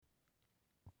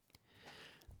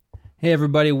Hey,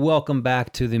 everybody, welcome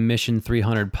back to the Mission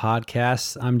 300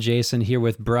 podcast. I'm Jason here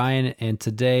with Brian, and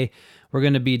today we're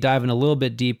going to be diving a little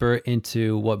bit deeper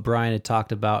into what Brian had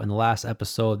talked about in the last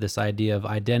episode, this idea of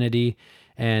identity.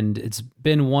 And it's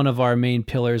been one of our main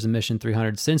pillars in Mission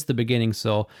 300 since the beginning,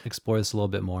 so explore this a little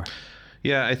bit more.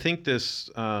 Yeah, I think this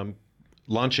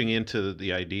launching into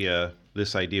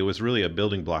this idea was really a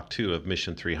building block too of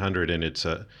Mission 300, and it's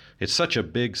such a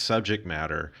big subject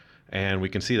matter. And we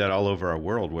can see that all over our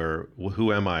world where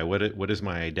who am I? What is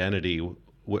my identity?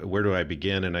 Where do I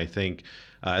begin? And I think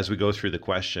as we go through the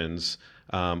questions,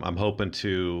 I'm hoping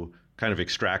to kind of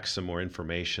extract some more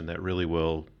information that really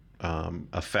will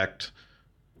affect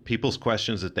people's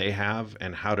questions that they have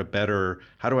and how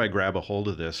do I grab a hold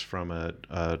of this from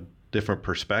a different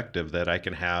perspective that I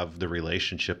can have the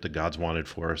relationship that God's wanted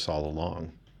for us all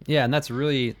along. Yeah, and that's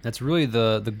really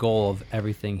the goal of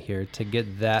everything here, to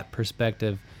get that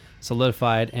perspective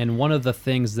solidified. And one of the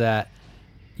things that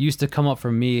used to come up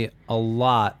for me a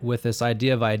lot with this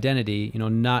idea of identity,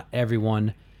 not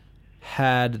everyone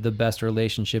had the best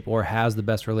relationship or has the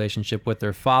best relationship with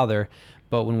their father.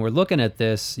 But when we're looking at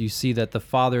this, you see that the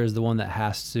father is the one that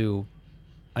has to,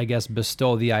 I guess,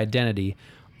 bestow the identity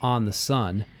on the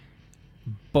son.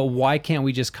 But why can't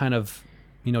we just kind of,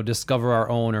 discover our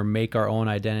own or make our own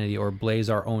identity or blaze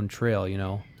our own trail,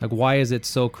 Like, why is it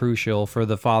so crucial for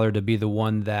the father to be the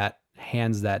one that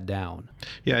hands that down?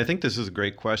 Yeah, I think this is a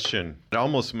great question. It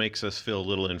almost makes us feel a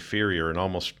little inferior, and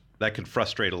almost that could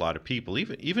frustrate a lot of people,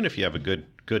 even if you have a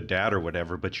good dad or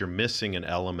whatever, but you're missing an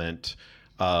element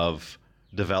of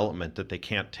development that they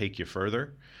can't take you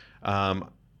further.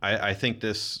 I think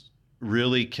this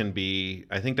really can be,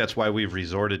 I think that's why we've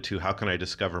resorted to, how can I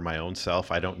discover my own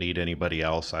self? I don't need anybody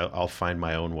else. I'll find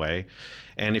my own way.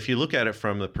 And if you look at it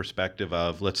from the perspective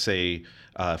of, let's say,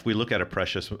 if we look at a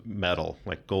precious metal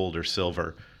like gold or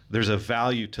silver, there's a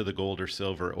value to the gold or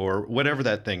silver or whatever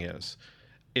that thing is.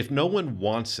 If no one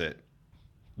wants it,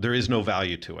 there is no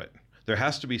value to it. There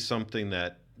has to be something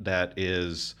that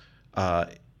is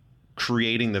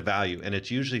creating the value, and it's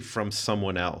usually from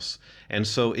someone else. And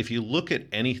so if you look at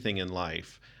anything in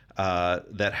life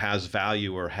that has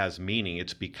value or has meaning,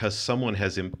 it's because someone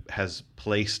has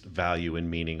placed value and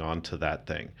meaning onto that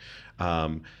thing.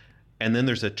 And then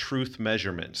there's a truth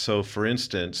measurement. So for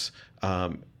instance,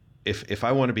 if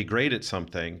I want to be great at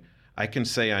something, I can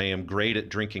say I am great at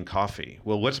drinking coffee.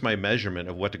 Well, what's my measurement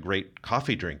of what a great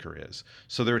coffee drinker is?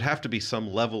 So there would have to be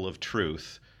some level of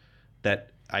truth that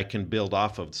I can build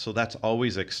off of. So that's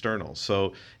always external.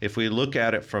 So if we look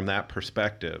at it from that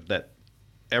perspective, that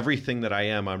everything that I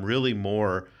am, I'm really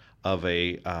more of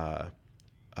I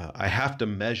have to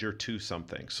measure to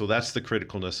something. So that's the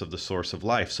criticalness of the source of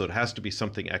life. So it has to be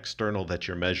something external that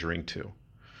you're measuring to.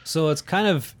 So it's kind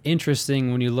of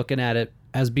interesting when you're looking at it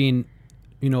as being,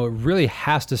 it really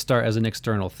has to start as an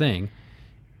external thing.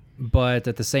 But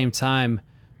at the same time,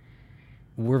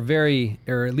 we're very,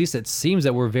 or at least it seems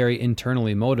that we're very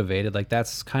internally motivated. Like,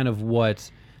 that's kind of what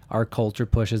our culture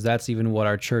pushes. That's even what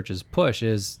our churches push,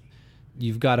 is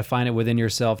you've got to find it within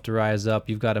yourself to rise up.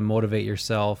 You've got to motivate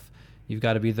yourself. You've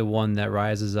got to be the one that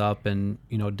rises up and,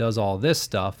 does all this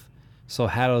stuff. So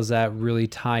how does that really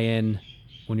tie in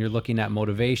when you're looking at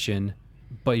motivation,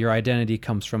 but your identity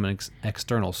comes from an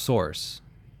external source?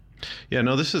 Yeah,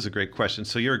 no, this is a great question.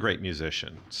 So you're a great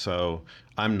musician. So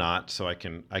I'm not. So I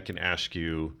can ask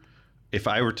you, if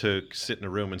I were to sit in a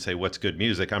room and say, what's good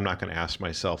music? I'm not going to ask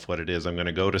myself what it is. I'm going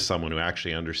to go to someone who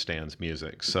actually understands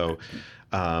music. So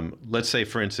let's say,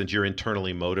 for instance, you're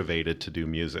internally motivated to do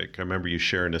music. I remember you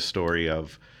sharing a story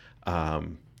of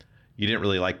you didn't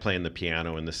really like playing the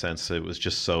piano in the sense that it was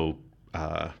just so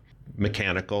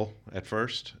mechanical at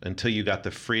first, until you got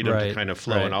the freedom to kind of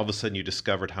flow, and all of a sudden you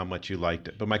discovered how much you liked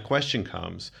it. But my question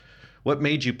comes, what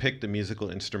made you pick the musical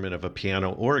instrument of a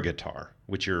piano or a guitar,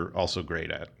 which you're also great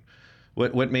at?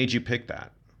 What made you pick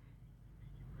that?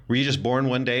 Were you just born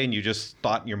one day and you just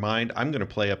thought in your mind, I'm going to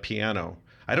play a piano?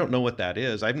 I don't know what that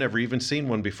is. I've never even seen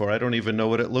one before. I don't even know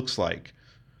what it looks like.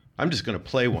 I'm just going to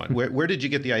play one. Where did you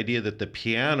get the idea that the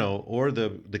piano or the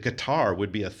guitar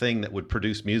would be a thing that would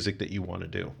produce music that you want to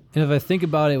do? And if I think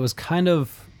about it, it was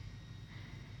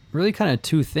really kind of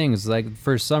two things. Like,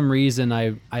 for some reason,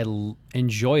 I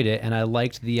enjoyed it, and I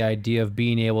liked the idea of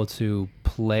being able to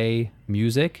play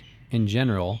music in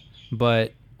general.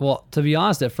 But, well, to be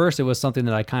honest, at first it was something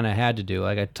that I kind of had to do.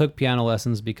 Like, I took piano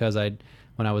lessons because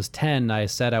when I was 10, I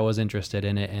said I was interested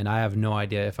in it, and I have no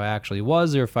idea if I actually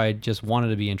was or if I just wanted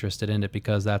to be interested in it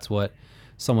because that's what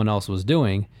someone else was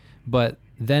doing. But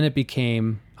then it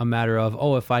became a matter of,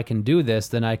 if I can do this,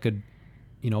 then I could,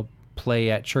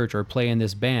 play at church or play in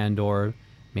this band or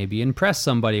maybe impress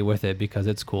somebody with it because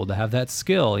it's cool to have that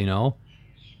skill, you know.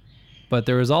 But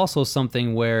there was also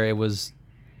something where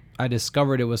I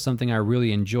discovered it was something I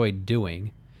really enjoyed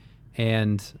doing,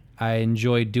 and I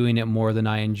enjoyed doing it more than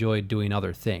I enjoyed doing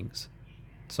other things.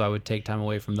 So I would take time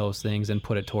away from those things and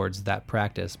put it towards that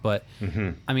practice. But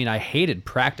I mean, I hated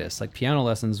practice. Like, piano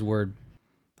lessons were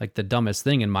like the dumbest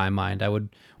thing in my mind. I would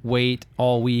wait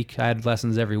all week. I had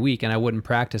lessons every week, and I wouldn't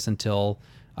practice until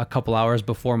a couple hours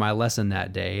before my lesson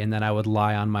that day. And then I would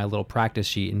lie on my little practice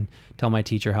sheet and tell my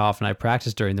teacher how often I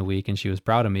practiced during the week, and she was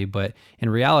proud of me. But in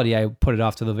reality, I put it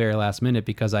off to the very last minute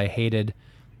because I hated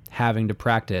having to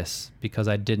practice, because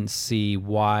I didn't see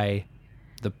why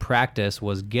the practice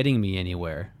was getting me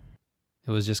anywhere.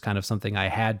 It was just kind of something I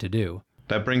had to do.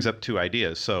 That brings up two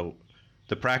ideas. So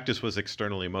the practice was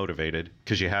externally motivated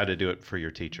because you had to do it for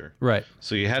your teacher. Right.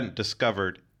 So you hadn't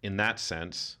discovered, in that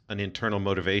sense, an internal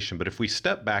motivation. But if we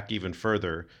step back even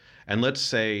further, and let's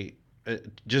say,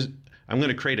 I'm going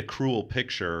to create a cruel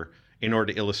picture in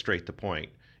order to illustrate the point.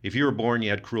 If you were born, you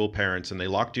had cruel parents, and they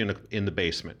locked you in the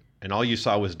basement, and all you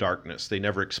saw was darkness. They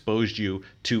never exposed you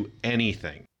to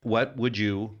anything. What would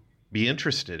you be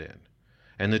interested in?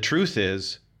 And the truth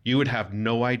is, you would have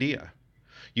no idea.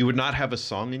 You would not have a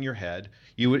song in your head.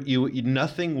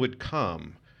 Nothing would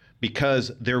come,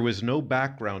 because there was no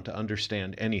background to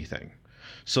understand anything.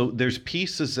 So there's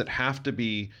pieces that have to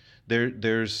be there.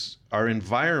 There's our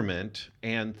environment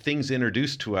and things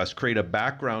introduced to us create a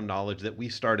background knowledge that we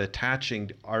start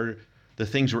attaching the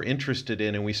things we're interested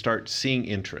in, and we start seeing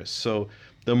interest. So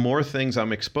the more things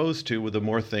I'm exposed to, the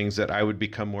more things that I would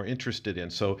become more interested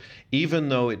in. So even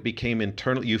though it became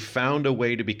internal, you found a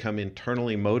way to become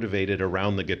internally motivated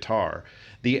around the guitar.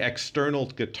 The external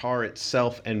guitar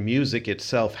itself and music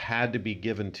itself had to be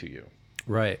given to you.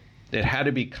 Right. It had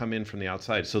to be come in from the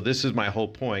outside. So this is my whole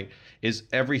point, is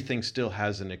everything still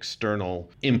has an external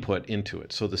input into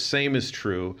it. So the same is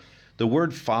true. The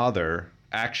word father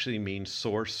actually means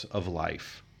source of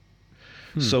life.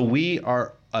 So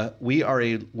we're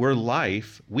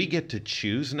life. We get to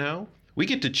choose now. We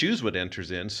get to choose what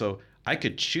enters in. So I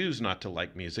could choose not to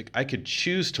like music. I could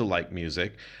choose to like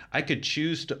music. I could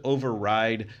choose to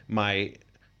override my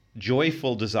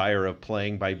joyful desire of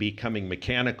playing by becoming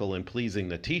mechanical and pleasing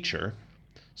the teacher.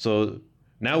 So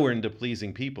now we're into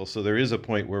pleasing people. So there is a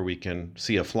point where we can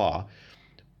see a flaw.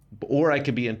 Or I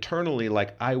could be internally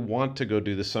like, I want to go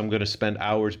do this, so I'm going to spend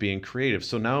hours being creative.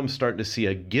 So now I'm starting to see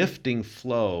a gifting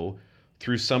flow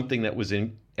through something that was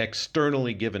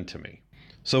externally given to me.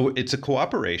 So it's a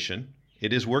cooperation.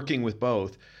 It is working with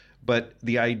both. But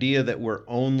the idea that we're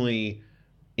only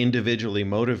individually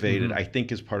motivated, I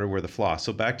think, is part of where the flaw.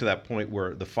 So back to that point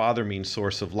where the Father means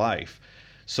source of life.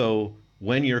 So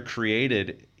when you're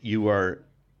created, you are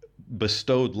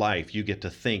bestowed life. You get to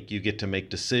think, you get to make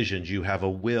decisions, you have a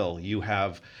will, you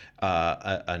have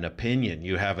an opinion,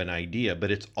 you have an idea, but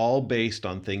it's all based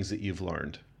on things that you've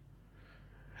learned.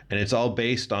 And it's all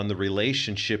based on the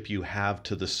relationship you have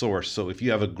to the source. So if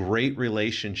you have a great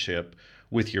relationship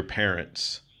with your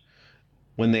parents,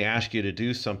 when they ask you to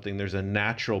do something, there's a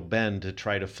natural bend to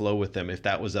try to flow with them. If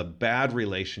that was a bad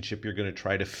relationship, you're going to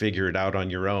try to figure it out on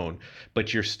your own,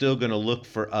 but you're still going to look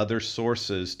for other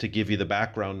sources to give you the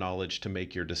background knowledge to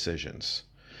make your decisions.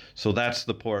 So that's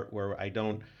the part where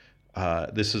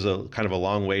this is a kind of a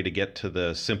long way to get to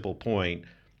the simple point.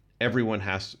 Everyone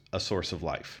has a source of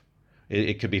life.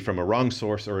 It could be from a wrong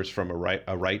source, or it's from a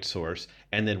right source.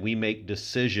 And then we make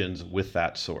decisions with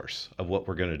that source of what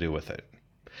we're going to do with it.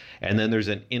 And then there's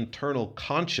an internal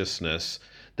consciousness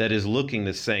that is looking,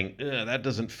 that's saying, that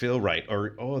doesn't feel right,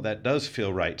 or, oh, that does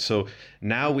feel right. So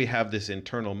now we have this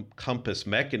internal compass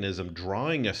mechanism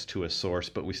drawing us to a source,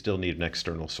 but we still need an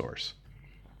external source.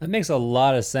 That makes a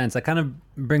lot of sense. That kind of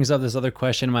brings up this other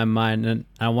question in my mind, and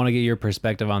I want to get your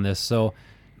perspective on this. So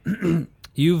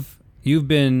you've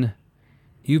been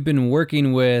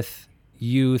working with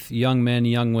youth, young men,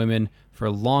 young women for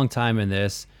a long time in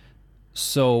this.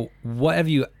 So what have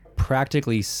you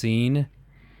practically seen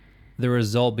the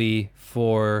result be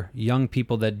for young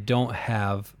people that don't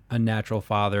have a natural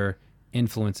father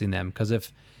influencing them? Because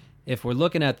if we're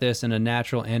looking at this in a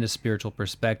natural and a spiritual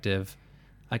perspective,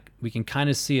 like, we can kind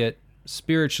of see it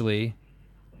spiritually.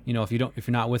 You know, if you're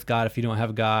not with God, if you don't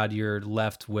have God, you're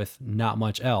left with not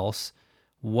much else.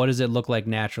 What does it look like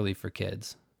naturally for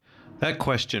kids? That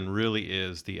question really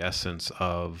is the essence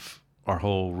of our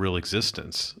whole real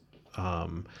existence.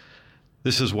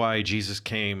 This is why Jesus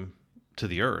came to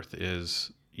the earth,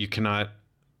 is you cannot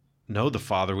know the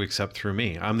Father except through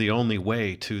me. I'm the only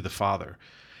way to the Father.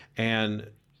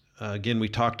 And again, we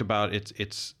talked about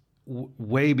it's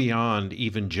way beyond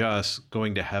even just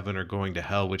going to heaven or going to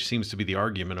hell, which seems to be the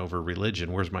argument over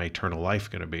religion. Where's my eternal life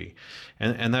going to be?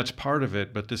 And that's part of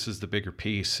it, but this is the bigger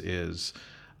piece is,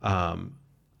 how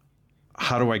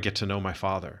do I get to know my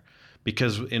Father?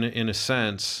 Because in a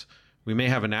sense, we may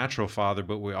have a natural father,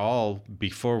 but we all,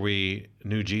 before we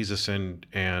knew Jesus and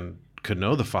could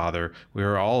know the Father, we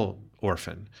were all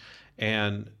orphaned.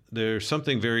 And there's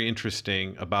something very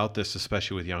interesting about this,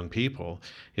 especially with young people,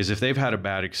 is if they've had a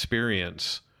bad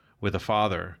experience with a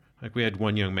father. Like we had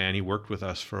one young man, he worked with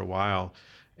us for a while,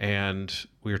 and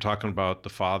we were talking about the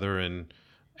father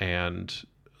and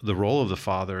the role of the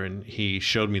father, and he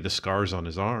showed me the scars on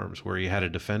his arms where he had to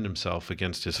defend himself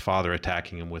against his father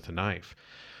attacking him with a knife.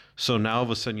 So now all of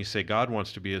a sudden you say God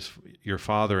wants to be your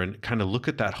father, and kind of look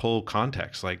at that whole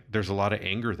context. Like there's a lot of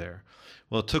anger there.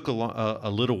 Well, it took a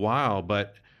little while,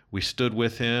 but we stood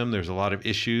with him. There's a lot of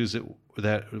issues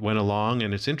that went along,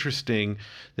 and it's interesting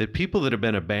that people that have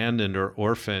been abandoned or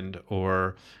orphaned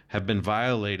or have been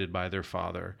violated by their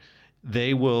father,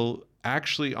 they will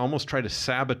actually almost try to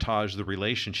sabotage the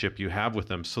relationship you have with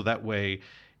them, so that way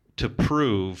to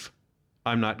prove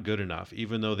I'm not good enough,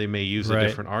 even though they may use a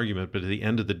different argument. But at the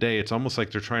end of the day, it's almost like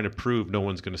they're trying to prove no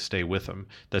one's going to stay with them,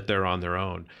 that they're on their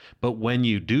own. But when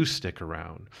you do stick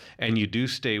around and you do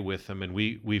stay with them, and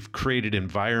we've created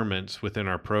environments within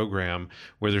our program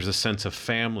where there's a sense of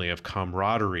family, of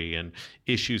camaraderie, and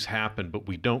issues happen, but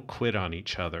we don't quit on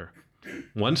each other.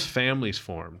 Once family's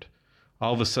formed,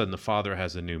 all of a sudden the Father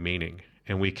has a new meaning.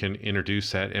 And we can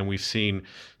introduce that. And we've seen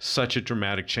such a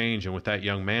dramatic change. And with that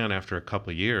young man, after a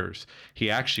couple of years, he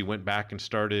actually went back and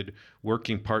started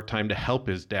working part-time to help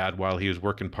his dad while he was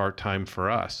working part-time for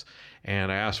us.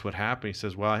 And I asked what happened. He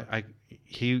says, well,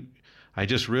 I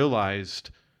just realized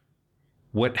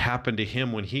what happened to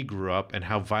him when he grew up and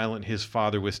how violent his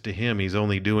father was to him. He's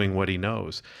only doing what he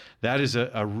knows. That is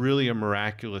a really a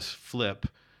miraculous flip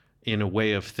in a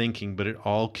way of thinking, but it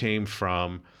all came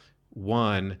from,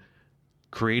 one,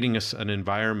 creating an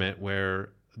environment where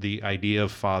the idea of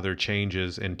father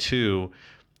changes, and two,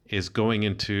 is going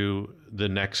into the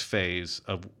next phase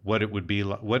of what it would be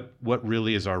like, what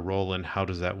really is our role, and how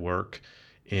does that work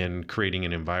in creating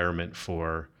an environment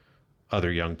for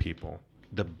other young people.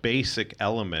 The basic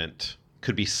element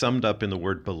could be summed up in the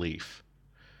word belief.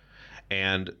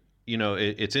 And,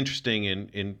 it's interesting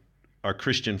in our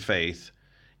Christian faith,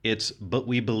 but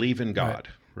we believe in God,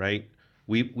 right?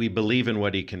 We believe in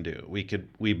what he can do.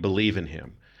 We believe in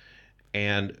him.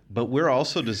 But we're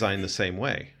also designed the same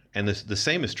way. And the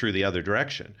same is true the other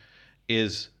direction,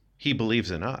 is he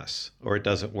believes in us, or it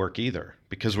doesn't work either,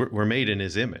 because we're made in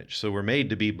his image. So we're made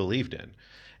to be believed in.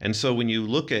 And so when you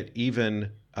look at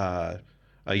even a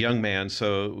young man,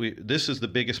 this is the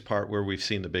biggest part where we've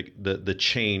seen the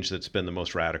change that's been the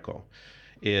most radical.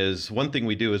 Is one thing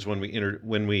we do is when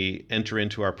we enter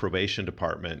into our probation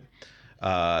department,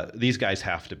 these guys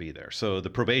have to be there. So the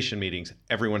probation meetings,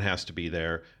 everyone has to be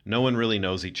there. No one really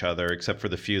knows each other except for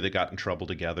the few that got in trouble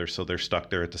together, so they're stuck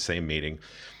there at the same meeting.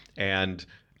 And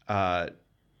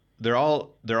they're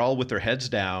all with their heads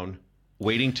down,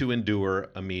 waiting to endure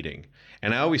a meeting.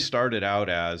 And I always started out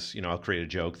as, I'll create a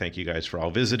joke. Thank you guys for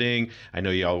all visiting. I know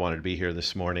you all wanted to be here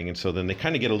this morning. And so then they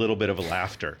kind of get a little bit of a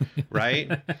laughter,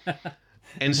 right?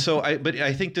 And so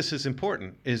I think this is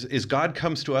important, is God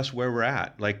comes to us where we're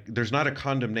at. Like there's not a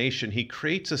condemnation. He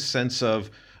creates a sense of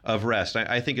rest.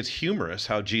 I think it's humorous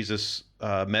how Jesus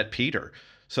met Peter.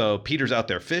 So Peter's out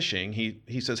there fishing.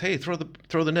 He says, hey, throw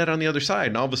the net on the other side.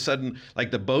 And all of a sudden,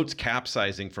 like the boat's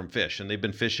capsizing from fish, and they've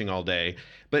been fishing all day.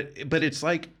 But it's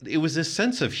like, it was this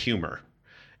sense of humor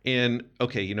in,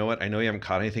 okay, you know what? I know you haven't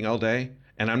caught anything all day.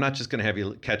 And I'm not just going to have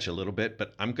you catch a little bit,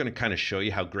 but I'm going to kind of show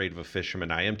you how great of a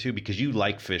fisherman I am too, because you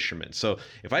like fishermen. So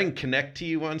if I can connect to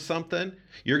you on something,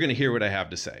 you're going to hear what I have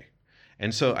to say.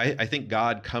 And so I think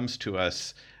God comes to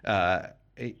us, and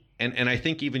I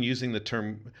think even using the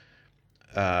term,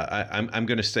 I'm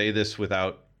going to say this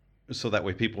so that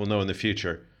way people will know in the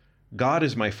future, God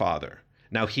is my Father.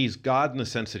 Now, he's God in the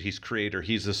sense that he's creator.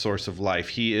 He's the source of life.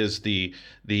 He is the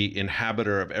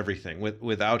inhabitor of everything.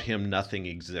 Without him, nothing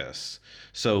exists.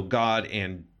 So God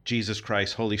and Jesus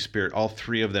Christ, Holy Spirit, all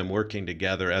three of them working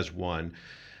together as one.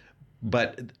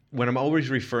 But when I'm always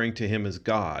referring to him as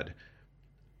God,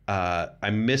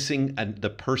 I'm missing the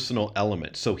personal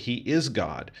element. So he is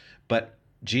God, but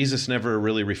Jesus never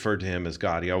really referred to him as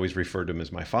God. He always referred to him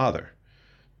as my Father,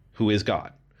 who is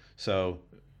God. So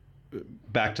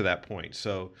back to that point.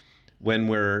 So when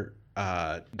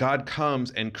God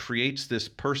comes and creates this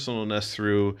personalness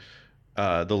through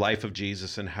the life of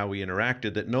Jesus and how he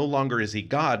interacted, that no longer is he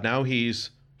God, now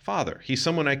he's Father. He's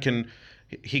someone I can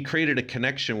He created a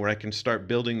connection where I can start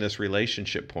building this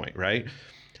relationship point, right?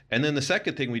 And then the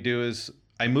second thing we do is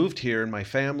I moved here and my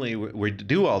family, we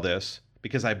do all this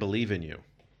because I believe in you.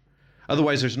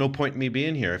 Otherwise, there's no point in me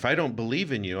being here. If I don't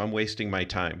believe in you, I'm wasting my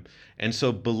time. And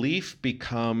so belief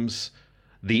becomes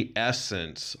the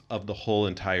essence of the whole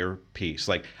entire piece.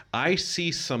 Like, I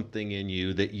see something in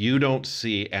you that you don't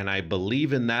see, and I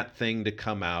believe in that thing to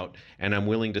come out, and I'm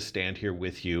willing to stand here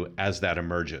with you as that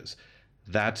emerges.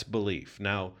 That's belief.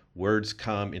 Now, words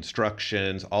come,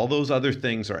 instructions, all those other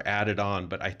things are added on,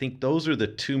 but I think those are the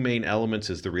two main elements,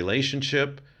 is the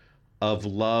relationship of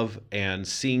love and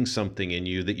seeing something in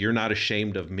you that you're not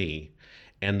ashamed of me,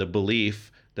 and the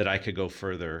belief that I could go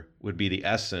further would be the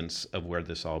essence of where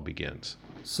this all begins.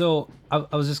 So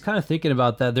I was just kind of thinking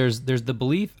about that. There's the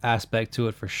belief aspect to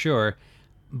it for sure,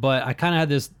 but I kind of had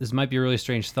this might be a really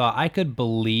strange thought. I could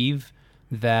believe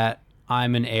that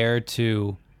I'm an heir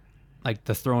to like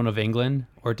the throne of England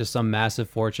or to some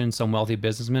massive fortune, some wealthy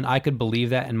businessman. I could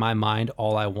believe that in my mind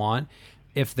all I want.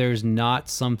 If there's not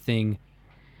something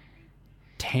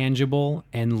tangible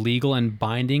and legal and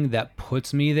binding that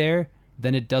puts me there,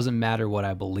 then it doesn't matter what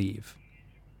I believe.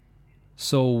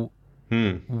 So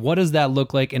what does that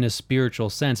look like in a spiritual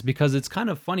sense? Because it's kind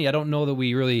of funny. I don't know that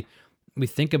we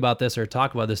think about this or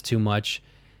talk about this too much.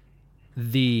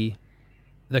 The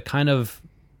kind of,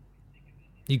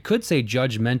 you could say,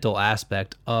 judgmental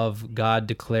aspect of God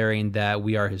declaring that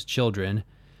we are his children,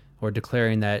 or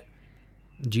declaring that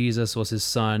Jesus was his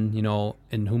son,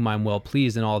 in whom I'm well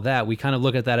pleased, and all that. We kind of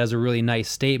look at that as a really nice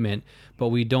statement, but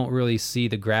we don't really see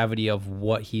the gravity of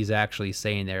what he's actually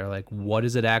saying there. Like, what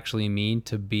does it actually mean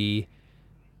to be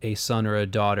a son or a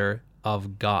daughter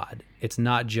of God? It's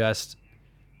not just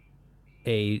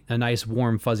a nice,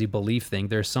 warm, fuzzy belief thing.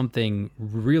 There's something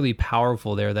really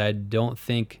powerful there that I don't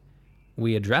think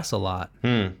we address a lot.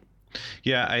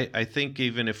 Yeah, I think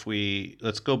even if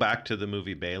let's go back to the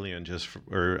movie Balian,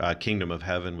 or Kingdom of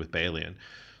Heaven with Balian.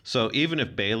 So even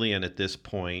if Balian at this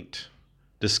point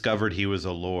discovered he was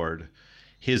a lord,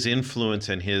 his influence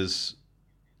and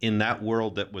in that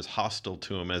world that was hostile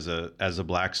to him as a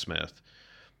blacksmith,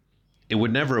 it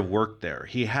would never have worked there.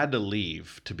 He had to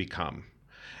leave to become.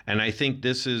 And I think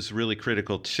this is really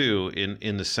critical too,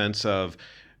 in the sense of,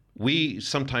 we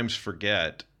sometimes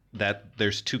forget that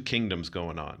there's two kingdoms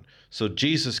going on. So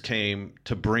Jesus came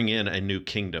to bring in a new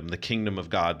kingdom, the kingdom of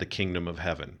God, the kingdom of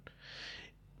heaven.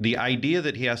 The idea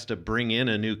that he has to bring in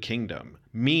a new kingdom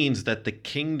means that the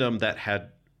kingdom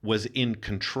that was in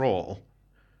control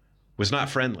was not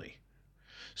friendly.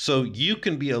 So you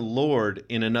can be a lord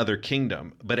in another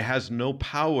kingdom, but it has no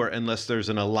power unless there's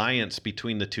an alliance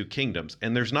between the two kingdoms.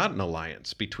 And there's not an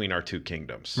alliance between our two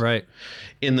kingdoms. Right.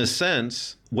 In the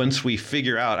sense, once we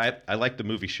figure out, I like the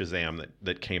movie Shazam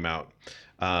that came out.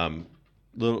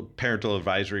 Little parental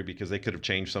advisory, because they could have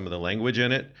changed some of the language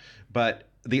in it. But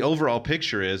the overall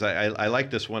picture is, I like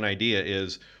this one idea,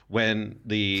 is when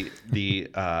we've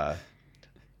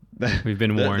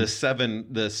been warned.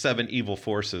 The seven evil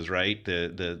forces, right?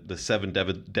 The seven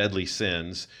deadly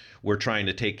sins were trying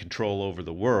to take control over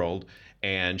the world,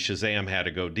 and Shazam had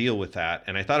to go deal with that.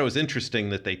 And I thought it was interesting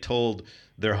that they told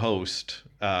their host,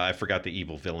 I forgot the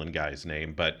evil villain guy's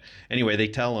name, but anyway, they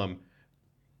tell him,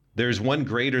 there's one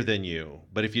greater than you,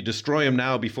 but if you destroy him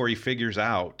now before he figures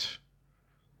out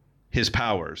his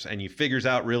powers and he figures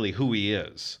out really who he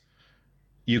is,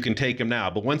 you can take him now.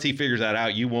 But once he figures that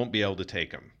out, you won't be able to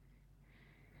take him.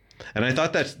 And I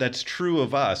thought that's true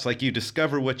of us. Like, you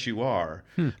discover what you are,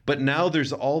 but now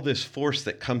there's all this force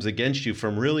that comes against you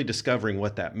from really discovering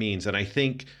what that means. And I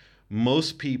think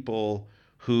most people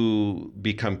who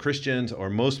become Christians, or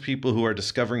most people who are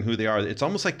discovering who they are, it's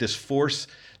almost like this force,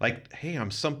 like, hey,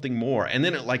 I'm something more. And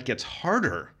then it like gets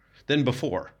harder than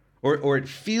before, or it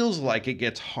feels like it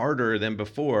gets harder than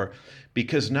before,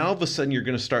 because now all of a sudden you're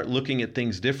going to start looking at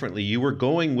things differently. You were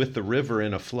going with the river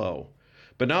in a flow,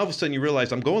 but now all of a sudden you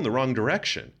realize, I'm going the wrong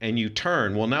direction, and you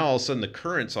turn. Well, now all of a sudden the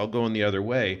current's all going the other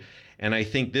way. And I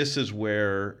think this is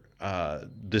where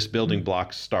this building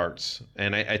block starts.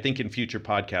 And I think in future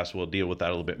podcasts we'll deal with that a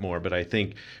little bit more. But I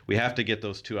think we have to get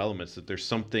those two elements, that there's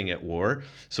something at war.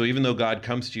 So even though God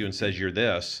comes to you and says you're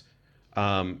this,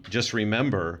 just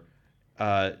remember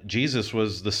Jesus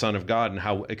was the Son of God, and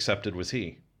how accepted was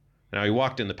he? Now, he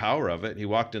walked in the power of it. He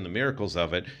walked in the miracles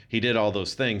of it. He did all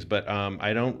those things. But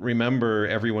I don't remember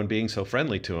everyone being so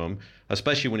friendly to him,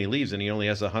 especially when he leaves and he only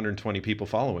has 120 people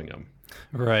following him.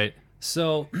 Right.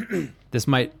 So this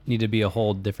might need to be a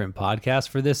whole different podcast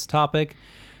for this topic.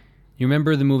 You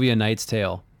remember the movie A Knight's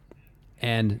Tale?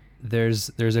 And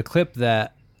there's a clip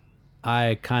that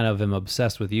I kind of am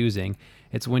obsessed with using.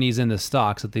 It's when he's in the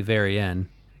stocks at the very end,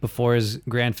 before his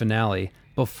grand finale.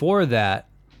 Before that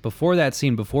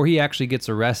scene, before he actually gets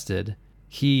arrested,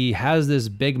 he has this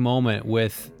big moment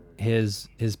with his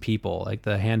people, like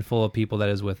the handful of people that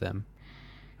is with him,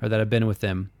 or that have been with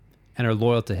him and are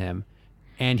loyal to him.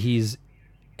 And he's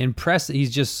impressed.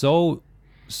 He's just so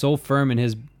firm in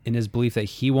his belief that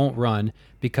he won't run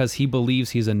because he believes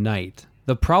he's a knight.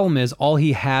 The problem is all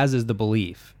he has is the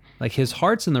belief. Like, his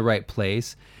heart's in the right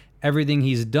place. Everything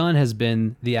he's done has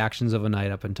been the actions of a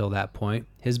knight up until that point.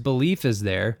 His belief is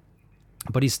there,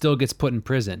 but he still gets put in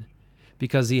prison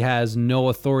because he has no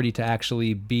authority to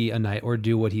actually be a knight or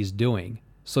do what he's doing.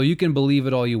 So you can believe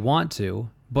it all you want to,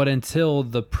 but until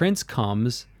the prince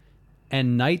comes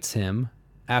and knights him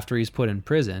after he's put in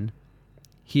prison,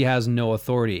 he has no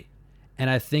authority. And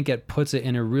I think it puts it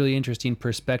in a really interesting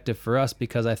perspective for us,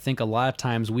 because I think a lot of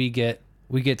times we get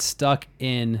stuck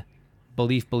in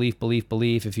belief.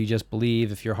 If you just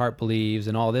believe, if your heart believes,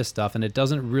 and all this stuff, and it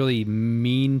doesn't really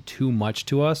mean too much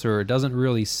to us, or it doesn't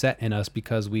really set in us,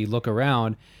 because we look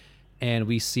around and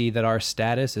we see that our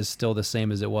status is still the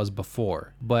same as it was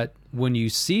before. But when you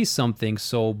see something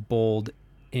so bold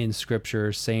in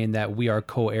Scripture saying that we are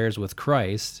co-heirs with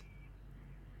Christ,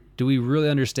 do we really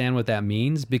understand what that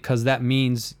means? Because that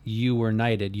means you were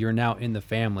knighted. You're now in the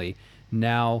family.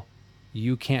 Now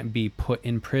you can't be put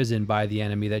in prison by the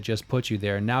enemy that just put you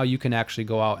there. Now you can actually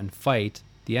go out and fight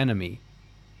the enemy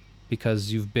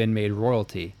because you've been made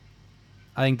royalty.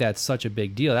 I think that's such a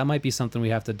big deal. That might be something we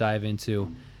have to dive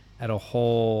into at a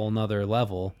whole nother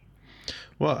level.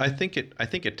 Well, I think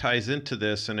it ties into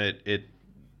this, and it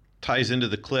ties into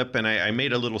the clip. And I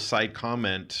made a little side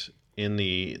comment in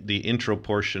the intro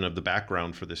portion of the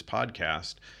background for this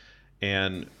podcast.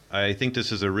 And I think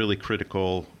this is a really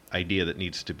critical idea that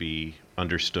needs to be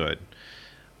understood.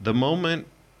 The moment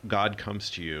God comes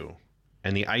to you,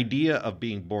 and the idea of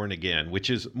being born again, which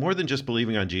is more than just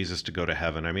believing on Jesus to go to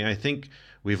heaven. I mean, I think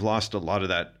we've lost a lot of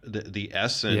that, the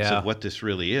essence of what this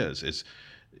really is. It's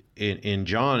in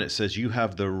John, it says you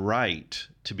have the right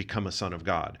to become a son of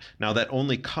God. Now, that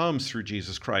only comes through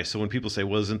Jesus Christ. So when people say,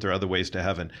 well, isn't there other ways to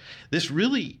heaven? This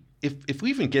really, if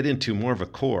we even get into more of a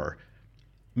core,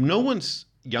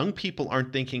 young people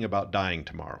aren't thinking about dying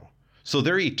tomorrow. So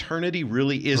their eternity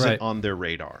really isn't on their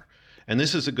radar. And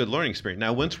this is a good learning experience.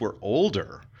 Now, once we're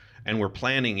older and we're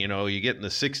planning, you get in the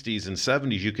 60s and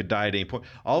 70s, you could die at any point.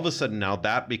 All of a sudden now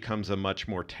that becomes a much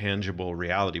more tangible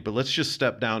reality. But let's just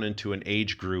step down into an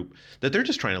age group that they're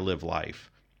just trying to live life.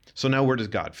 So now where does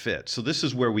God fit? So this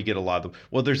is where we get a lot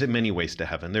of there's many ways to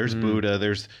heaven. There's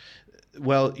Buddha,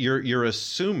 you're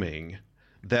assuming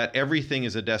that everything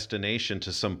is a destination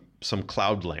to some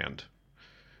cloud land.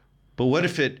 But what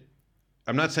if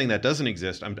I'm not saying that doesn't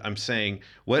exist. I'm saying,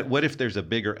 what if there's a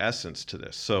bigger essence to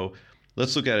this? So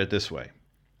let's look at it this way.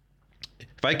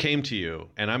 If I came to you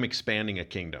and I'm expanding a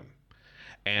kingdom,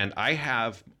 and I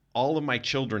have all of my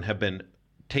children have been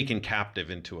taken captive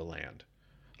into a land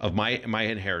of my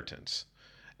inheritance,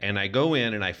 and I go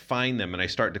in and I find them and I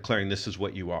start declaring this is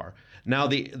what you are. Now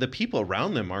the people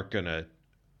around them aren't going to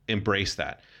embrace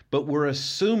that, but we're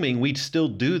assuming we'd still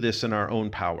do this in our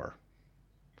own power.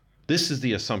 This is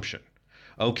the assumption.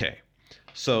 Okay,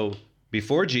 so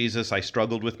before Jesus, I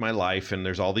struggled with my life, and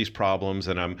there's all these problems,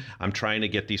 and I'm trying to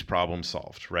get these problems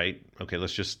solved, right? Okay,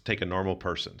 let's just take a normal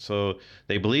person. So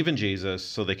they believe in Jesus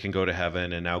so they can go to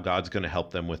heaven, and now God's going to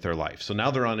help them with their life. So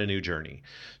now they're on a new journey.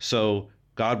 So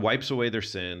God wipes away their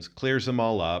sins, clears them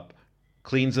all up,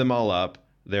 cleans them all up.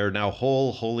 They're now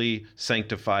whole, holy,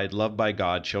 sanctified, loved by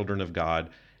God, children of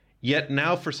God. Yet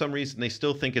now, for some reason, they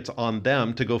still think it's on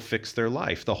them to go fix their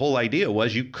life. The whole idea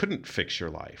was you couldn't fix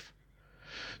your life.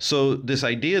 So this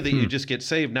idea that you just get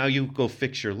saved, now you go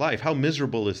fix your life. How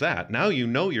miserable is that? Now you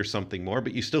know you're something more,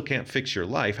 but you still can't fix your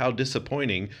life. How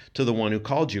disappointing to the one who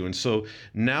called you. And so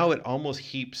now it almost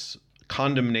heaps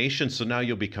condemnation. So now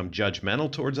you'll become judgmental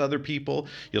towards other people.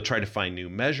 You'll try to find new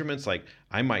measurements. Like,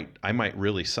 I might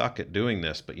really suck at doing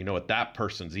this, but you know what? That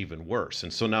person's even worse.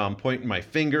 And so now I'm pointing my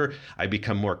finger. I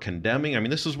become more condemning. I mean,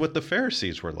 this is what the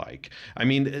Pharisees were like. I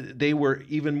mean, they were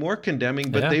even more condemning,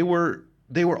 but they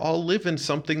were all living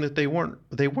something that they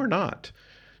were not.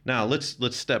 Now let's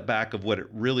step back of what it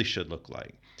really should look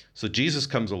like. So Jesus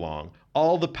comes along.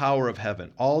 All the power of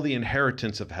heaven, all the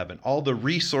inheritance of heaven, all the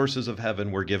resources of heaven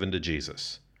were given to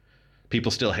Jesus.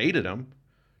 People still hated him.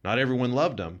 Not everyone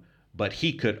loved him, but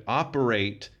he could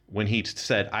operate when he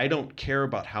said, I don't care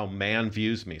about how man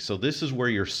views me. So this is where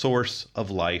your source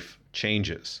of life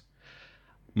changes.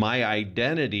 My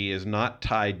identity is not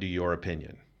tied to your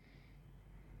opinion.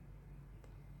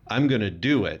 I'm going to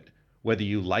do it whether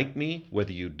you like me,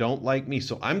 whether you don't like me.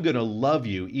 So I'm going to love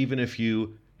you even if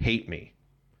you hate me.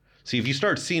 See, if you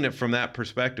start seeing it from that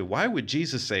perspective, why would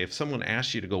Jesus say, if someone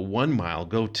asks you to go 1 mile,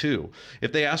 go 2?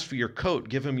 If they ask for your coat,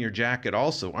 give them your jacket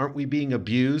also. Aren't we being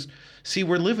abused? See,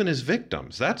 we're living as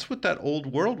victims. That's what that old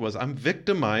world was. I'm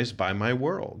victimized by my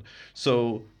world.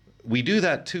 So we do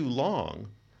that too long,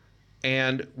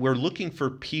 and we're looking for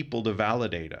people to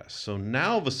validate us. So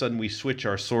now all of a sudden we switch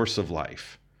our source of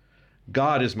life.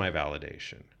 God is my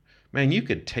validation. Man, you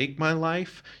could take my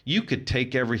life, you could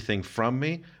take everything from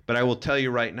me, but I will tell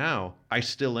you right now, I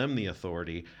still am the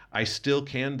authority. I still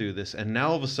can do this. And now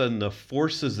all of a sudden, the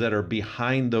forces that are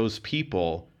behind those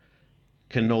people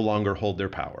can no longer hold their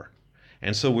power.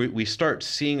 And so we start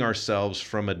seeing ourselves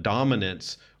from a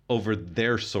dominance over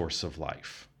their source of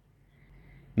life.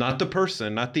 Not the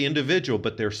person, not the individual,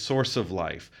 but their source of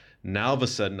life. Now all of a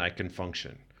sudden, I can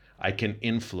function. I can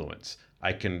influence.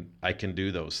 I can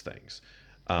do those things.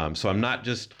 So I'm not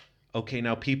just, okay,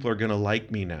 now people are going to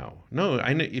like me now. No,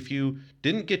 I know if you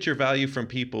didn't get your value from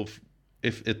people,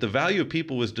 if the value of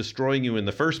people was destroying you in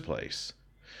the first place,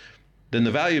 then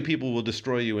the value of people will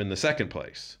destroy you in the second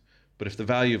place. But if the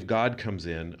value of God comes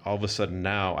in, all of a sudden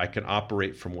now I can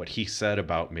operate from what he said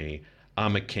about me.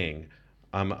 I'm a king.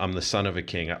 I'm the son of a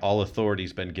king. All authority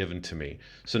has been given to me.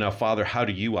 So now, Father, how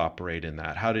do you operate in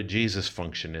that? How did Jesus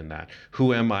function in that?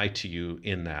 Who am I to you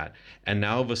in that? And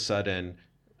now all of a sudden,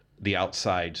 the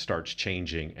outside starts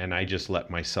changing, and I just let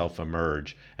myself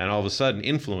emerge. And all of a sudden,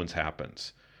 influence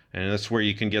happens. And that's where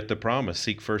you can get the promise.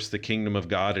 Seek first the kingdom of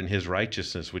God and his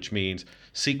righteousness, which means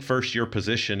seek first your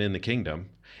position in the kingdom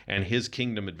and his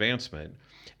kingdom advancement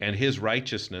and his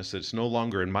righteousness. It's no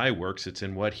longer in my works, it's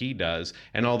in what he does.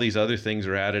 And all these other things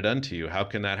are added unto you. How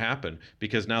can that happen?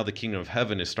 Because now the kingdom of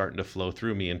heaven is starting to flow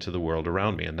through me into the world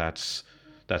around me. And that's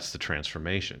the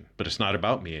transformation. But it's not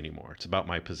about me anymore. It's about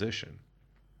my position.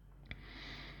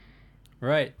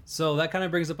 Right. So that kind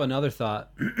of brings up another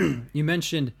thought. You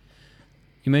mentioned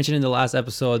in the last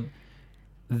episode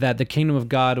that the kingdom of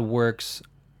God works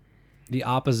the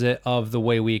opposite of the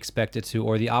way we expect it to,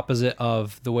 or the opposite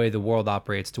of the way the world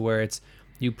operates, to where it's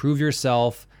you prove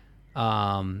yourself,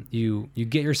 you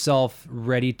get yourself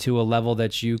ready to a level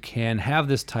that you can have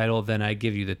this title, then I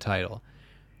give you the title.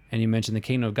 And you mentioned the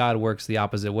kingdom of God works the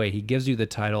opposite way. He gives you the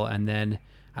title, and then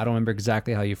I don't remember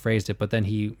exactly how you phrased it, but then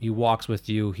he walks with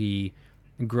you, he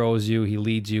grows you, he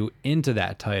leads you into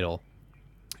that title.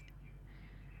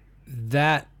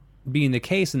 That being the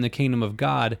case in the kingdom of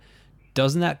God,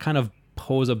 doesn't that kind of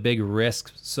pose a big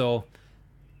risk? So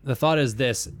the thought is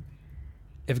this: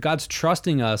 if God's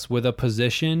trusting us with a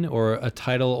position or a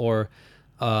title or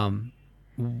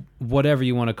whatever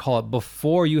you want to call it,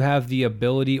 before you have the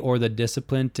ability or the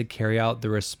discipline to carry out the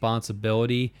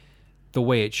responsibility the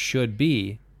way it should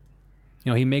be,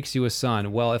 he makes you a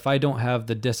son. Well, if I don't have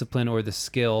the discipline or the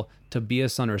skill to be a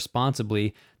son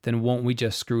responsibly, then won't we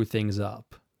just screw things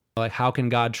up? Like, how can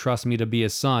God trust me to be a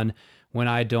son when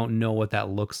I don't know what that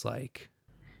looks like?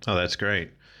 Oh, that's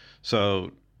great.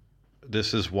 So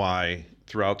this is why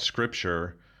throughout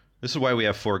Scripture, this is why we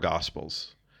have 4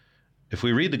 Gospels. If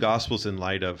we read the Gospels in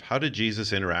light of how did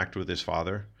Jesus interact with his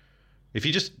Father, if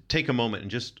you just take a moment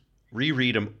and just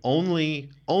reread them only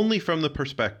from the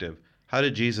perspective, how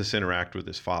did Jesus interact with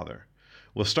his Father?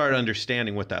 We'll start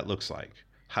understanding what that looks like.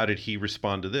 How did he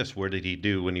respond to this? What did he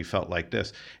do when he felt like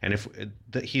this? And if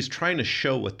he's trying to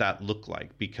show what that looked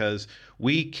like, because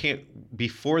we can't,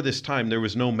 before this time, there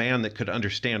was no man that could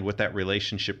understand what that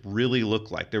relationship really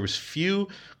looked like. There was few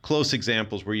close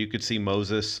examples where you could see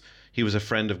Moses, he was a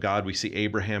friend of God. We see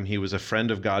Abraham, he was a friend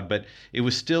of God, but it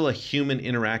was still a human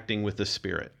interacting with the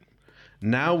Spirit.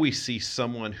 Now we see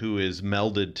someone who is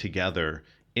melded together,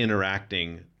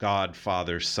 interacting, God,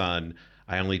 Father, Son.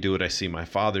 I only do what I see my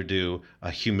Father do,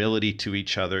 a humility to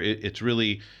each other. It's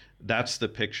really, that's the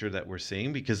picture that we're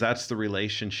seeing, because that's the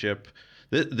relationship.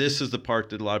 This is the part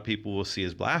that a lot of people will see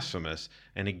as blasphemous.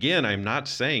 And again, I'm not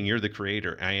saying you're the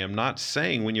creator. I am not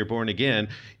saying when you're born again,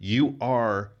 you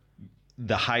are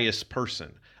the highest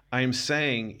person. I'm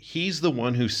saying he's the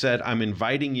one who said, I'm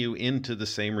inviting you into the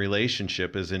same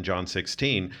relationship as in John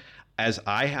 16. As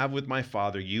I have with my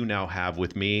Father, you now have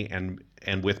with me and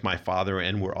with my Father,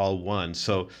 and we're all one.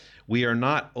 So we are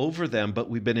not over them, but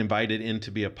we've been invited in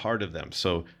to be a part of them.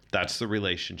 So that's the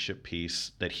relationship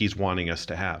piece that he's wanting us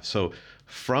to have. So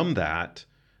from that,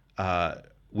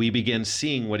 we begin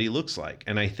seeing what he looks like.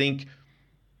 And I think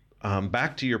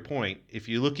back to your point, if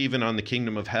you look even on the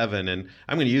kingdom of heaven, and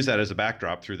I'm going to use that as a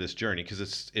backdrop through this journey,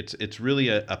 because it's really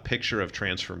a picture of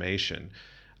transformation.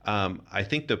 I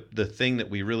think the thing that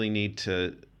we really need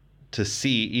to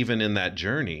see even in that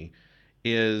journey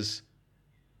is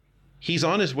he's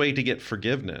on his way to get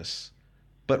forgiveness,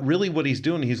 but really what he's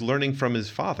doing, he's learning from his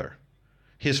Father.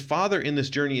 his father in this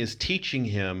journey is teaching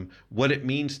him what it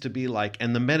means to be like.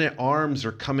 And the men at arms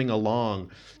are coming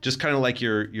along, just kind of like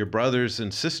your brothers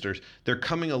and sisters. They're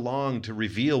coming along to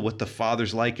reveal what the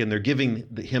father's like, and they're giving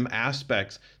him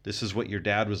aspects. This is what your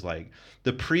dad was like.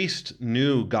 The priest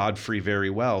knew Godfrey very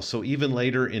well. So even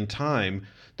later in time,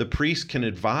 the priest can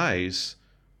advise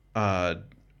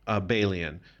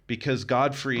Balian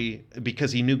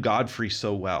because he knew Godfrey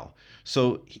so well.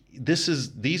 So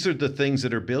these are the things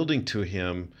that are building to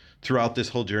him throughout this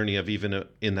whole journey of even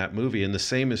in that movie. And the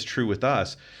same is true with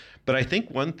us. But I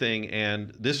think one thing,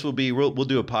 and this will be, we'll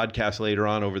do a podcast later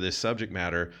on over this subject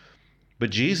matter, but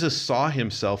Jesus saw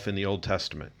himself in the Old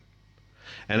Testament.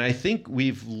 And I think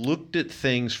we've looked at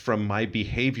things from my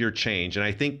behavior change. And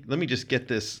I think, let me just get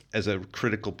this as a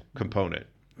critical component.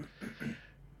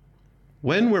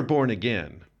 When we're born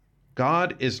again,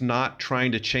 God is not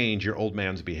trying to change your old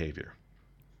man's behavior.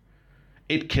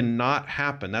 It cannot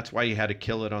happen. That's why he had to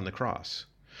kill it on the cross.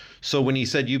 So when he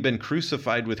said you've been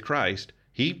crucified with Christ,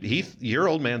 your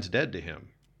old man's dead to him.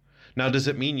 Now, does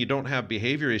it mean you don't have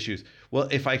behavior issues? Well,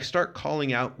 if I start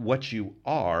calling out what you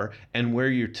are and where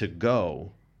you're to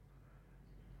go,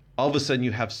 all of a sudden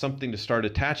you have something to start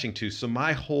attaching to. So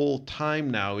my whole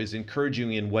time now is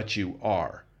encouraging you in what you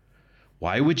are.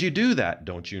 Why would you do that?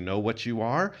 Don't you know what you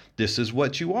are? This is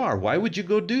what you are. Why would you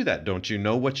go do that? Don't you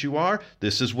know what you are?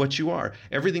 This is what you are.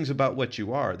 Everything's about what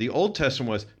you are. The Old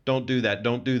Testament was, don't do that,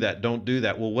 don't do that, don't do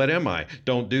that. Well, what am I?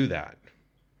 Don't do that.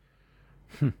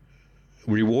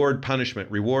 Reward, punishment,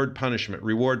 reward, punishment,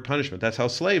 reward, punishment. That's how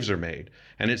slaves are made.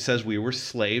 And it says we were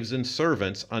slaves and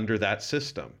servants under that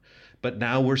system. But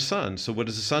now we're sons. So what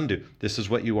does the son do? This is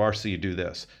what you are, so you do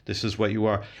this. This is what you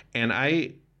are. And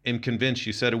I am convinced,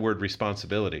 you said a word,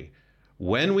 responsibility.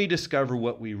 When we discover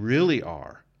what we really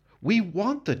are, we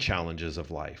want the challenges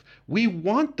of life. We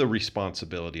want the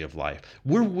responsibility of life.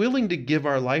 We're willing to give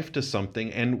our life to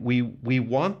something, and we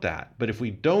want that. But if we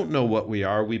don't know what we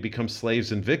are, we become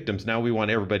slaves and victims. Now we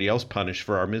want everybody else punished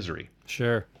for our misery.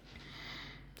 Sure.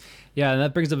 Yeah, and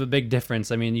that brings up a big difference.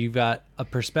 I mean, you've got a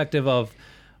perspective of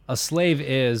a slave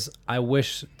is, I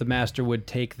wish the master would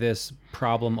take this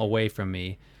problem away from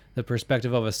me. The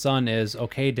perspective of a son is,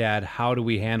 okay, Dad, how do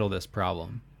we handle this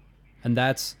problem? And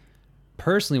that's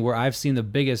personally where I've seen the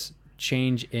biggest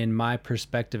change in my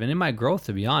perspective and in my growth,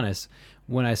 to be honest,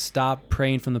 when I stopped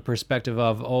praying from the perspective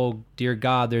of, oh, dear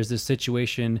God, there's this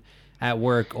situation at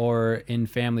work or in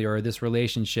family or this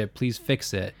relationship, please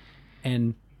fix it.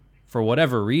 And for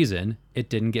whatever reason, it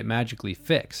didn't get magically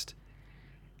fixed.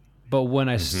 But when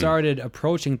I started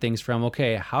approaching things from,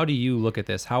 okay, how do you look at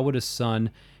this? How would a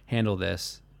son handle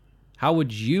this? How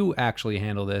would you actually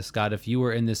handle this, God, if you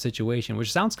were in this situation?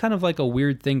 Which sounds kind of like a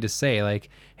weird thing to say, like,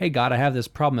 hey, God, I have this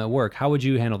problem at work. How would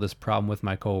you handle this problem with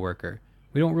my coworker?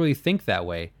 We don't really think that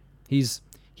way. He's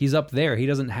up there. He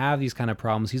doesn't have these kind of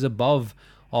problems. He's above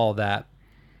all that.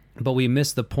 But we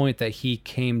miss the point that he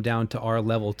came down to our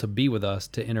level to be with us,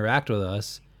 to interact with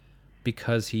us,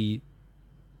 because he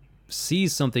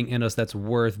sees something in us that's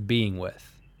worth being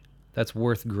with, that's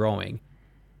worth growing.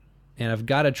 And I've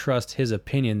got to trust his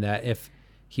opinion that if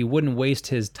he wouldn't waste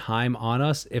his time on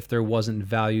us if there wasn't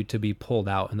value to be pulled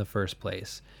out in the first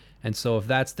place. And so if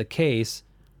that's the case,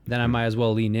 then I might as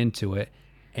well lean into it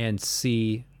and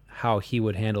see how he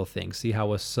would handle things, see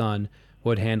how a son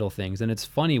would handle things. And it's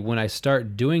funny, when I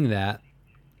start doing that,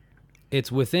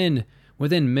 it's within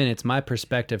minutes, my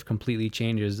perspective completely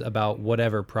changes about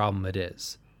whatever problem it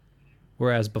is.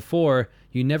 Whereas before,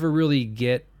 you never really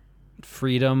get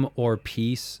freedom or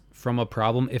peace from a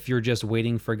problem if you're just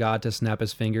waiting for God to snap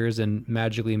his fingers and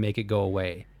magically make it go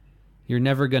away. You're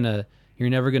never gonna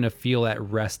feel at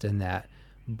rest in that.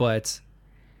 But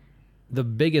the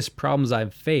biggest problems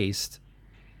I've faced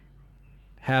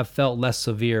have felt less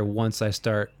severe once I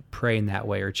start praying that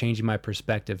way or changing my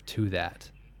perspective to that.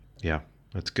 Yeah,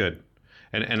 that's good.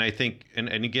 And I think, and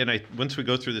again, once we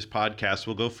go through this podcast,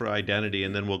 we'll go for identity,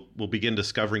 and then we'll begin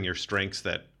discovering your strengths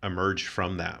that emerge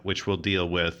from that, which will deal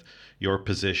with your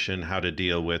position, how to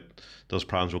deal with those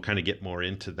problems. We'll kind of get more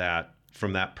into that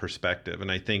from that perspective.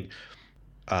 And I think,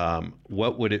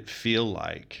 what would it feel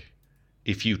like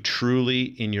if you truly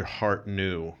in your heart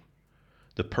knew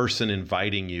the person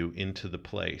inviting you into the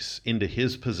place, into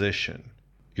his position,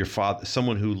 your father,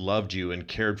 someone who loved you and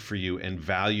cared for you and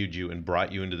valued you and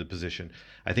brought you into the position?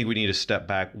 I think we need to step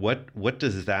back. What would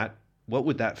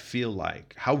that feel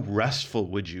like? How restful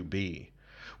would you be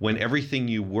when everything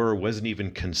you were wasn't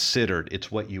even considered? It's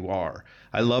what you are.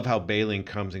 I love how Balian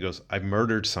comes and goes, I've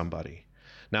murdered somebody.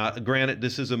 Now, granted,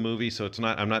 this is a movie, so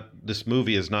this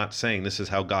movie is not saying this is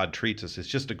how God treats us. It's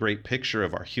just a great picture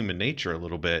of our human nature a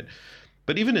little bit.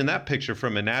 But even in that picture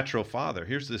from a natural father,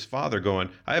 here's this father going,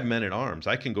 I have men at arms.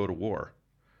 I can go to war.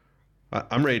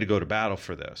 I'm ready to go to battle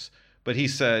for this. But he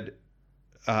said,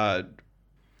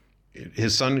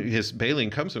 his son, his Balaam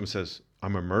comes to him and says,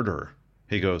 I'm a murderer.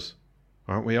 He goes,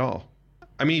 aren't we all?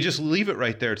 I mean, you just leave it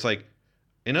right there. It's like,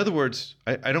 in other words,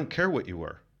 I don't care what you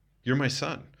were. You're my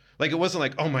son. Like, it wasn't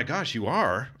like, oh my gosh, you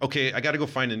are? Okay, I got to go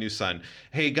find a new son.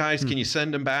 Hey guys, can you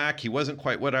send him back? He wasn't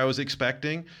quite what I was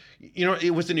expecting. You know,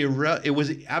 it was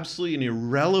absolutely an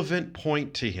irrelevant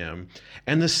point to him.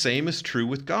 And the same is true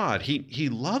with God. He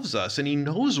loves us and he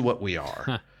knows what we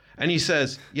are. And he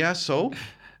says, yeah, so?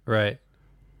 Right.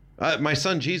 My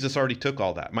son Jesus already took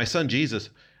all that. My son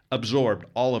Jesus absorbed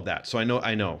all of that. So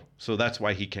I know. So that's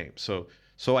why he came. So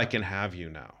I can have you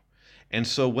now. And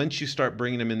so once you start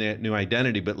bringing him in that new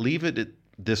identity, but leave it at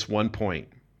this one point.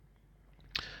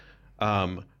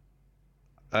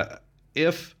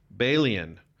 If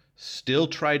Balaam still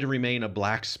tried to remain a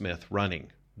blacksmith running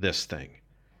this thing,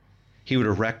 he would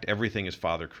have wrecked everything his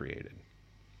father created.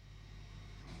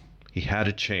 He had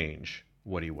to change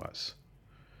what he was.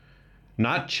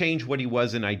 Not change what he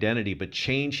was in identity, but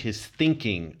change his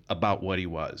thinking about what he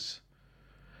was.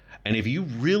 And if you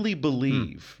really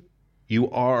believe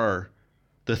you are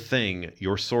the thing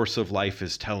your source of life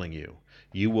is telling you,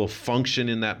 you will function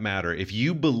in that matter. If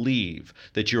you believe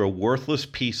that you're a worthless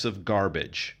piece of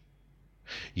garbage,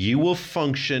 you will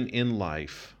function in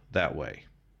life that way.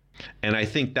 And I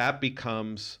think that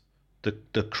becomes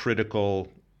the critical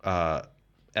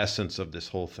essence of this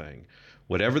whole thing.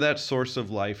 Whatever that source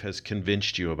of life has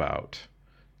convinced you about,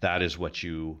 that is what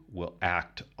you will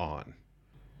act on.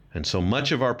 And so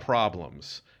much of our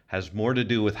problems has more to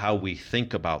do with how we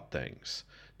think about things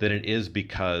than it is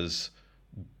because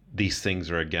these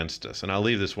things are against us. And I'll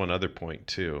leave this one other point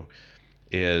too,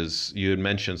 is you had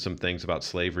mentioned some things about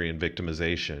slavery and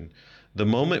victimization. The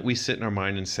moment we sit in our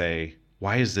mind and say,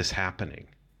 why is this happening?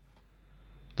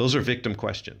 Those are victim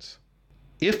questions.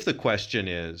 If the question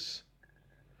is,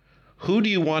 who do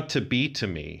you want to be to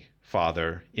me,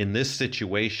 Father, in this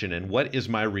situation, and what is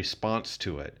my response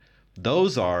to it?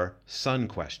 Those are son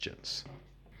questions.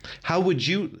 Let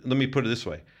me put it this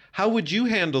way. How would you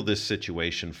handle this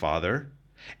situation, Father?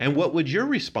 And what would your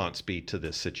response be to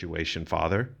this situation,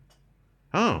 Father?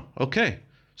 Oh, okay.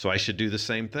 So I should do the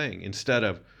same thing instead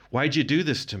of, why'd you do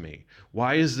this to me?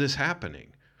 Why is this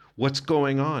happening? What's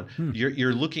going on?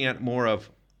 You're looking at more of,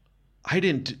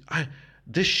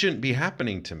 this shouldn't be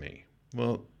happening to me.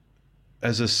 Well,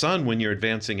 as a son, when you're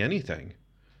advancing anything,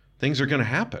 things are going to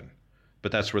happen.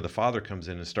 But that's where the Father comes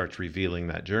in and starts revealing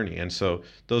that journey. And so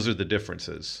those are the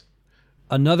differences.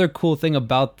 Another cool thing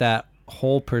about that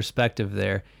whole perspective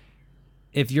there,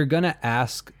 if you're going to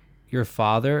ask your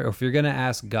Father, or if you're going to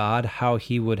ask God how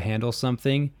he would handle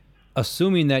something,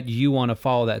 assuming that you want to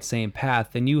follow that same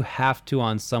path, then you have to,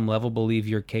 on some level, believe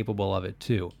you're capable of it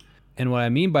too. And what I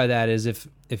mean by that is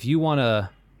if you want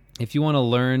to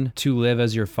learn to live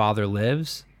as your Father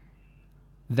lives,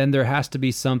 then there has to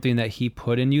be something that he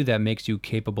put in you that makes you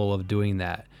capable of doing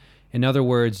that. In other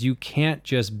words, you can't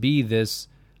just be this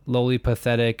lowly,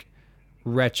 pathetic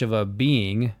wretch of a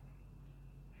being,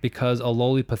 because a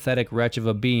lowly, pathetic wretch of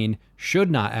a being should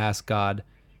not ask God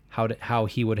how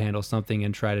he would handle something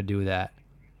and try to do that.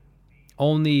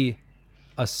 Only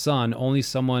a son, only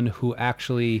someone who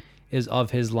actually is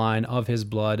of his line, of his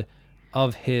blood,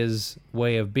 of his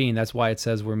way of being. That's why it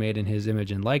says we're made in his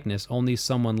image and likeness. Only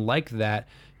someone like that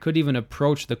could even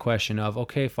approach the question of,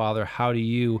 okay, Father, how do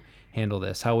you handle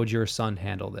this? How would your son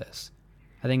handle this?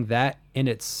 I think that in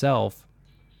itself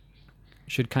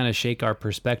should kind of shake our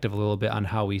perspective a little bit on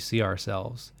how we see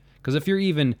ourselves. Because if you're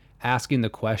even asking the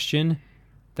question,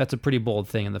 that's a pretty bold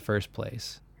thing in the first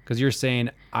place. Because you're saying,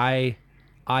 I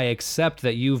accept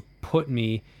that you've put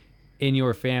me in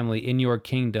your family, in your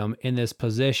kingdom, in this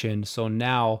position. So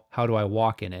now how do I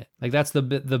walk in it? Like that's the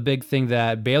big thing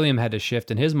that Balaam had to shift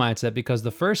in his mindset, because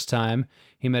the first time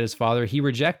he met his father, he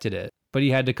rejected it. But he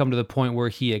had to come to the point where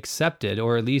he accepted,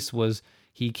 or at least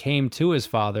he came to his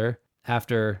father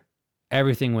after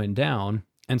everything went down.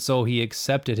 And so he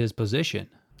accepted his position.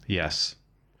 Yes.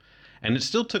 And it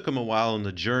still took him a while in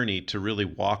the journey to really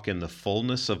walk in the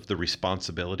fullness of the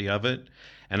responsibility of it.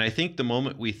 And I think the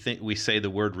moment we say the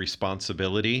word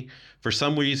responsibility, for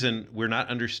some reason we're not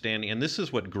understanding, and this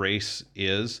is what grace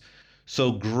is.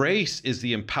 So grace is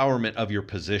the empowerment of your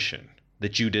position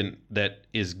that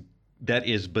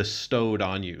is bestowed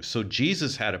on you. So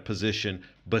Jesus had a position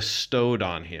bestowed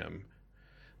on him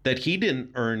that he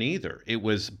didn't earn either. It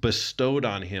was bestowed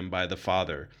on him by the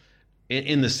Father.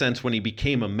 In the sense, when he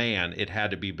became a man, it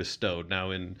had to be bestowed.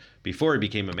 Now, before he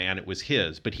became a man, it was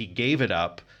his, but he gave it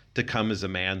up to come as a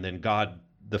man, then God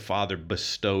the Father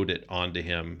bestowed it onto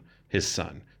him, his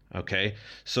son. Okay,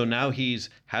 so now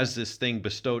has this thing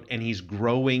bestowed, and he's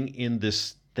growing in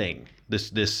this thing,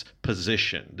 this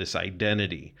position, this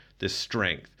identity, this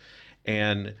strength,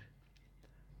 and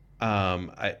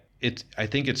I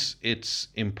think it's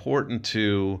important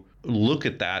to look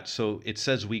at that. So it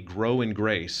says we grow in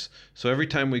grace. So every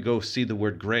time we go see the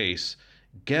word grace,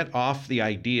 get off the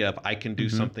idea of I can do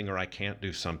something or I can't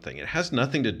do something. It has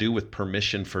nothing to do with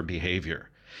permission for behavior.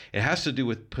 It has to do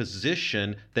with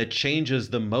position that changes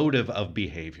the motive of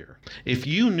behavior. If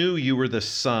you knew you were the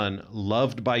son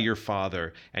loved by your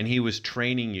father and he was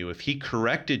training you, if he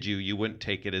corrected you, you wouldn't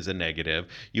take it as a negative.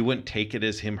 You wouldn't take it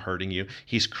as him hurting you.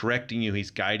 He's correcting you.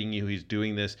 He's guiding you. He's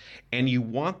doing this. And you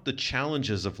want the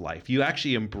challenges of life. You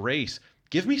actually embrace,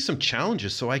 give me some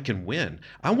challenges so I can win.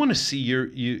 I want to see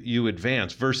you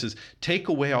advance versus take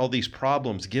away all these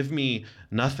problems. Give me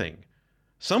nothing.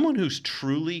 Someone who's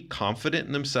truly confident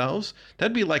in themselves,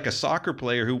 that'd be like a soccer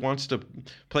player who wants to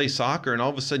play soccer and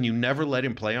all of a sudden you never let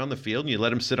him play on the field and you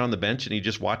let him sit on the bench and he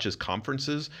just watches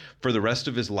conferences for the rest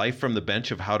of his life from the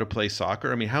bench of how to play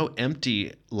soccer. I mean, how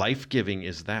empty life-giving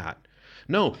is that?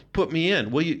 No, put me in.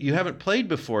 Well, you haven't played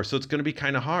before, so it's going to be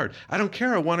kind of hard. I don't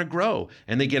care. I want to grow.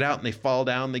 And they get out and they fall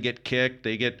down. They get kicked.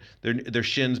 They get their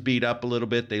shins beat up a little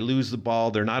bit. They lose the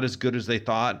ball. They're not as good as they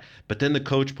thought. But then the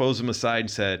coach pulls them aside and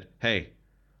said, hey,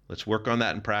 let's work on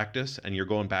that in practice, and you're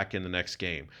going back in the next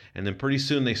game. And then pretty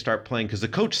soon they start playing because the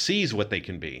coach sees what they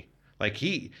can be. Like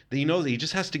he knows he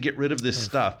just has to get rid of this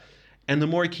stuff. And the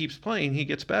more he keeps playing, he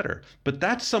gets better. But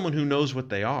that's someone who knows what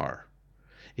they are.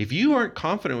 If you aren't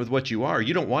confident with what you are,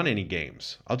 you don't want any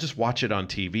games. I'll just watch it on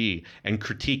TV and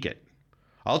critique it.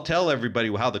 I'll tell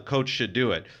everybody how the coach should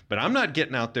do it, but I'm not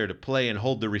getting out there to play and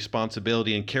hold the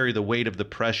responsibility and carry the weight of the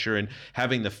pressure and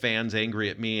having the fans angry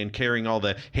at me and carrying all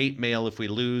the hate mail if we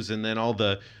lose and then all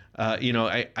the,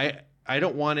 I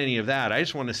don't want any of that. I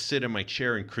just want to sit in my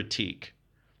chair and critique.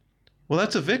 Well,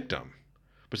 that's a victim.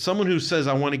 But someone who says,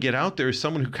 I want to get out there is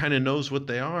someone who kind of knows what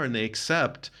they are and they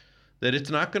accept that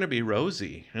it's not going to be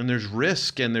rosy and there's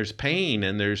risk and there's pain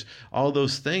and there's all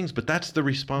those things, but that's the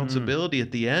responsibility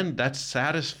at the end. That's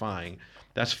satisfying.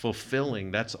 That's fulfilling.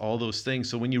 That's all those things.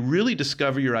 So when you really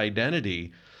discover your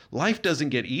identity, life doesn't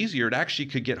get easier. It actually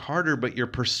could get harder, but your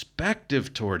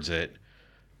perspective towards it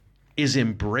is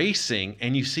embracing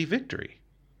and you see victory.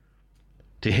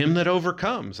 To him that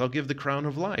overcomes, I'll give the crown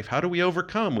of life. How do we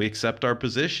overcome? We accept our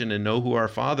position and know who our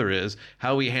Father is,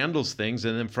 how he handles things,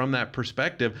 and then from that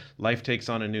perspective, life takes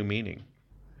on a new meaning.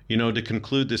 You know, to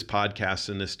conclude this podcast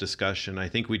and this discussion, I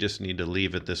think we just need to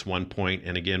leave at this one point.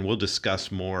 And again, we'll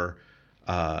discuss more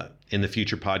in the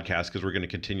future podcast because we're going to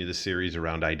continue the series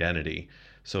around identity.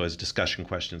 So as discussion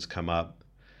questions come up.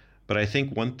 But I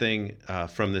think one thing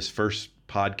from this first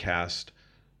podcast,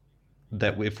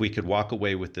 that if we could walk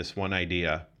away with this one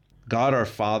idea, God our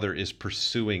Father is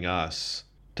pursuing us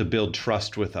to build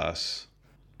trust with us,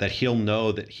 that he'll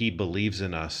know that he believes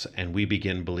in us and we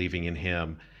begin believing in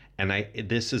him. And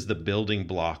this is the building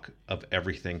block of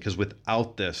everything, because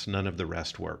without this, none of the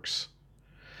rest works.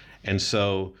 And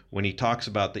so when he talks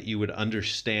about that you would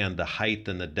understand the height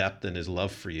and the depth in his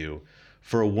love for you,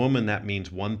 for a woman, that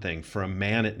means one thing. For a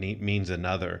man, it means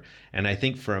another. And I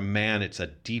think for a man, it's a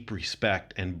deep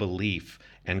respect and belief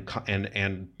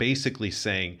and basically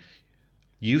saying,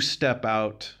 you step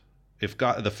out. If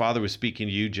God, the Father was speaking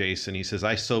to you, Jason, he says,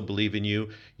 I so believe in you.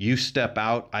 You step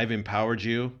out. I've empowered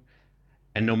you.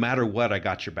 And no matter what, I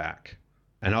got your back.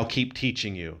 And I'll keep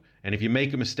teaching you. And if you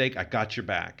make a mistake, I got your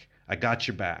back. I got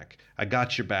your back. I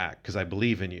got your back because I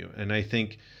believe in you. And I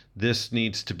think this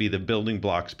needs to be the building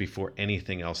blocks before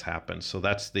anything else happens. So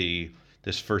that's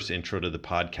this first intro to the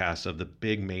podcast of the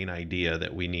big main idea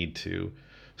that we need to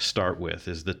start with,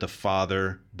 is that the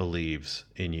Father believes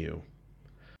in you.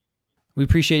 We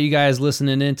appreciate you guys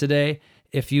listening in today.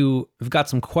 If you've got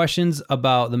some questions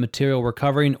about the material we're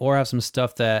covering or have some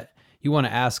stuff that you want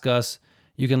to ask us,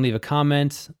 you can leave a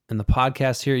comment in the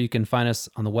podcast here. You can find us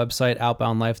on the website,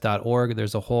 outboundlife.org.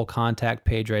 There's a whole contact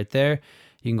page right there.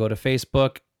 You can go to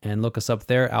Facebook and look us up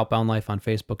there, Outbound Life on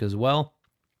Facebook as well.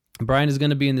 Brian is going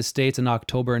to be in the States in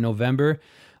October and November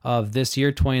of this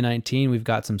year, 2019. We've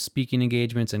got some speaking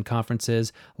engagements and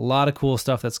conferences, a lot of cool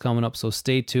stuff that's coming up. So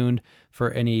stay tuned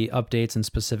for any updates and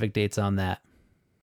specific dates on that.